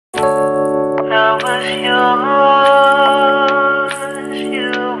was yours,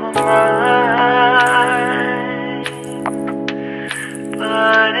 you were mine.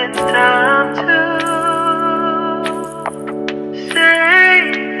 But it's time to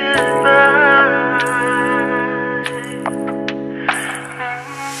say goodbye.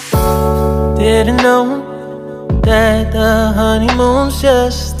 Didn't know that the honeymoon's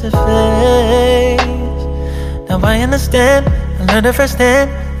just a phase. Now I understand, I learned it firsthand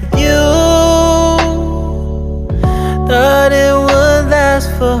with you. Thought it would last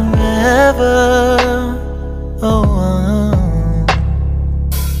forever. Oh,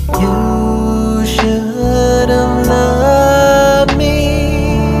 you should have loved me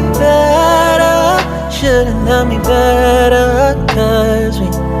better. Should have loved me better, 'cause we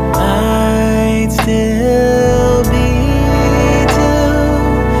might still be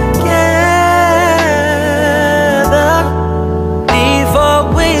together before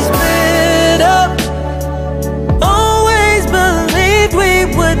we split up. Always believed we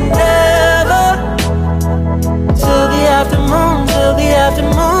would never. Till the aftermoon, till the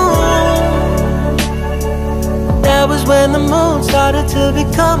aftermoon. That was when the moon started to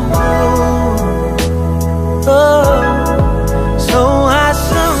become moon. Oh, so I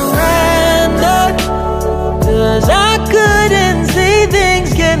surrendered, 'cause I couldn't see things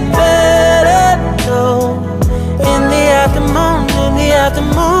getting better. No, in the aftermoon, in the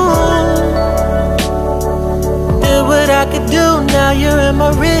aftermoon. Did what I could do, now you're in my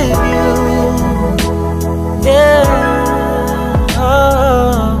review. Yeah,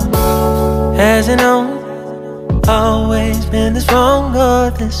 oh. Hasn't always been this wrong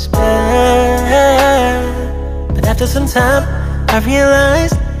or this bad, but after some time I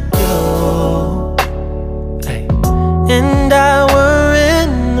realized you and I were in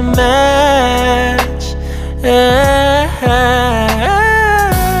the match.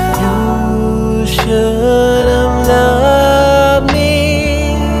 You should have loved me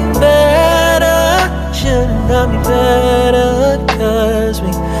better. Should have loved me better, 'cause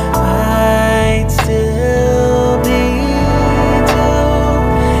we might still be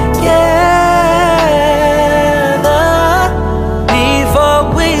together before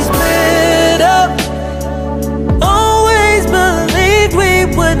we split up. Always believed we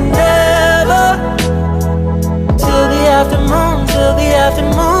would never. Till the aftermoon, till the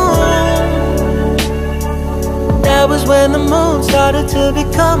aftermoon. That was when the moon started to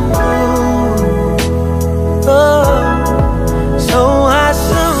become moon. Oh, so I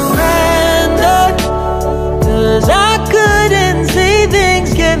surrendered, 'cause I couldn't see things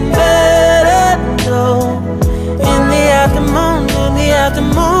getting better. No, in the aftermoon, in the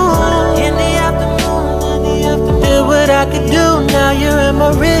aftermoon, in the aftermoon, in the aftermoon. Did what I could do, now you're in my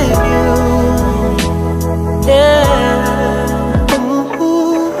review. Yeah,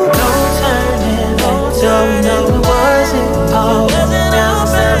 ooh, no turning back, no, no.